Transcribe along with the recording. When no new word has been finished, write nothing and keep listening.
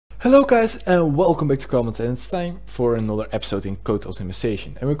Hello guys and welcome back to Comment, and it's time for another episode in code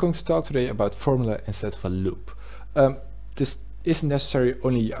optimization, and we're going to talk today about formula instead of a loop. This isn't necessarily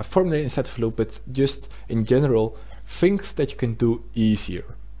only a formula instead of a loop, but just in general things that you can do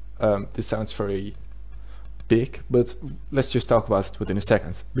easier. This sounds very big, but let's just talk about it within a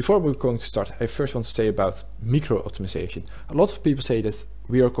second. Before we're going to start, I first want to say about micro optimization. A lot of people say that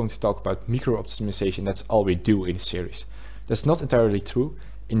we are going to talk about micro optimization, that's all we do in the series. That's not entirely true.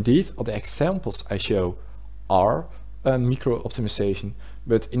 Indeed, all the examples I show are micro optimization,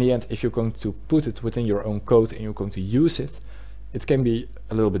 but in the end, if you're going to put it within your own code and you're going to use it, it can be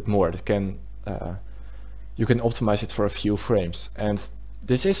a little bit more. It can you can optimize it for a few frames, and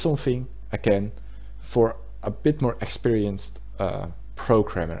this is something again for a bit more experienced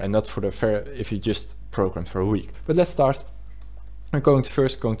programmer, and not for the if you just program for a week. But let's start. I'm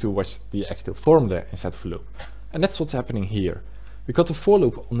first going to watch the actual formula instead of a loop, and that's what's happening here. We got a for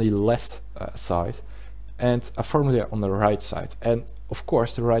loop on the left side and a formula on the right side, and of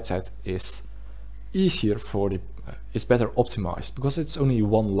course the right side is easier for the is better optimized because it's only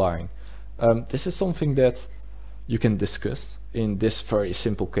one line. This is something that you can discuss in this very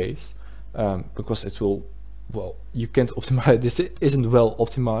simple case, because it will, well, you can't optimize this. Isn't well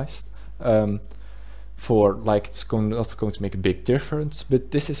optimized for, like, it's not going to make a big difference, but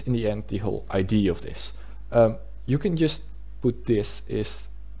this is in the end the whole idea of this. You can just put this is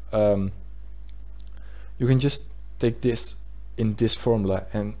you can just take this in this formula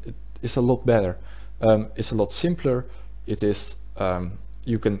and it is a lot better. It's a lot simpler. It is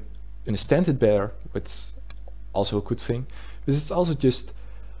you can understand it better, which is also a good thing, but it's also just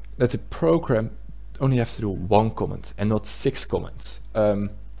that the program only has to do one comment and not 6 comments,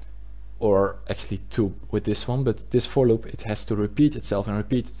 or actually 2 with this one, but this for loop, it has to repeat itself and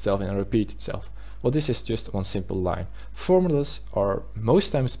repeat itself and repeat itself. Well, this is just one simple line. Formulas are most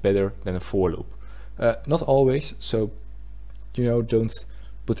times better than a for loop. Not always, so don't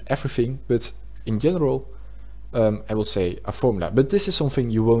put everything, but in general, I will say a formula. But this is something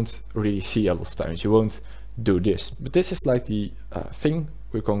you won't really see a lot of times. You won't do this. But this is like the thing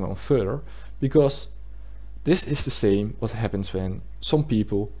we're going on further, because this is the same what happens when some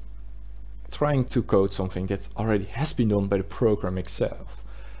people trying to code something that already has been done by the program itself.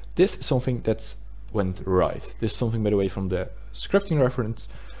 This is something that's went right. This is something, by the way, from the scripting reference.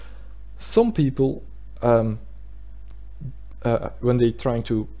 Some people, when they're trying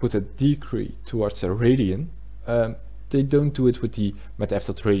to put a decree towards a radian, they don't do it with the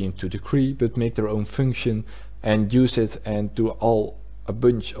matf.radian to decree, but make their own function and use it and do a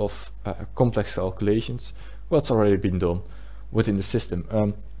bunch of complex calculations. What's already been done within the system.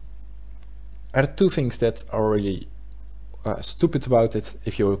 There are 2 things that are really stupid about it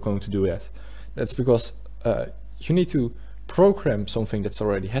if you're going to do that. That's because you need to program something that's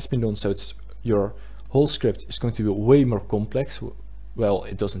already has been done, so it's your whole script is going to be way more complex. Well,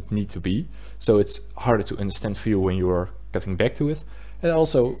 it doesn't need to be, so it's harder to understand for you when you are getting back to it. And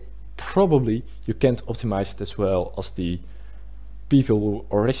also, probably you can't optimize it as well as the people who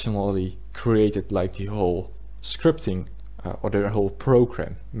originally created like the whole scripting or the whole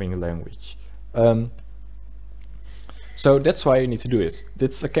programming language. So that's why you need to do it.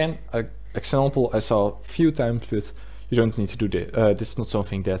 That's again an example I saw a few times, but you don't need to do this. This is not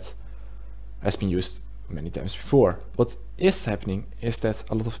something that has been used many times before. What is happening is that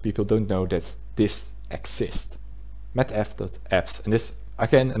a lot of people don't know that this exists. matf.apps, and this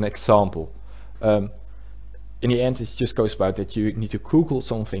again an example. In the end, it just goes about that you need to Google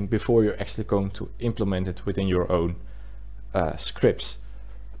something before you're actually going to implement it within your own scripts.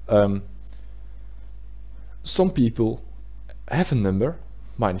 Some people have a number,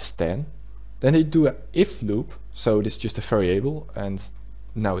 -10, then they do an if loop, so this is just a variable, and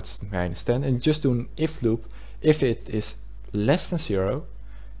now it's -10, and just do an if loop. If it is less than 0,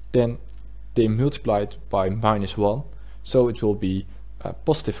 then they multiply it by -1, so it will be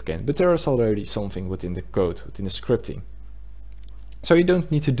positive again. But there is already something within the code, within the scripting, so you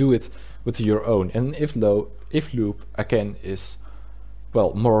don't need to do it with your own. And if loop again is,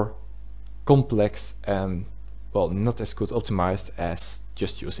 well, more complex and, well, not as good optimized as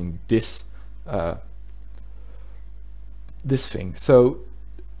just using this this thing. So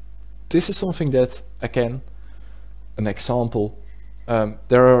this is something that, again, an example.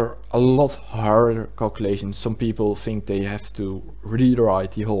 There are a lot harder calculations. Some people think they have to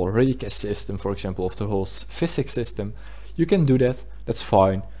rewrite the whole radius system, for example, of the whole physics system. You can do that, that's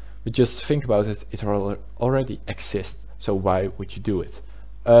fine, but just think about it. It already exists, so why would you do it?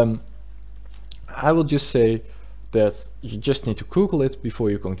 I will just say that you just need to Google it before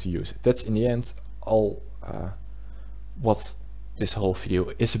you're going to use it. That's in the end all what this whole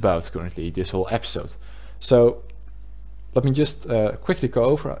video is about currently, this whole episode. So let me just quickly go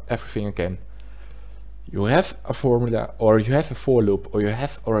over everything again. You have a formula, or you have a for loop, or you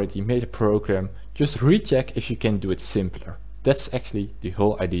have already made a program. Just recheck if you can do it simpler. That's actually the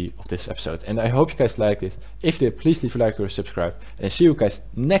whole idea of this episode, and I hope you guys liked it. If you did, please leave a like or subscribe, and I see you guys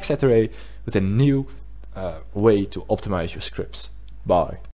next Saturday with a new way to optimize your scripts. Bye.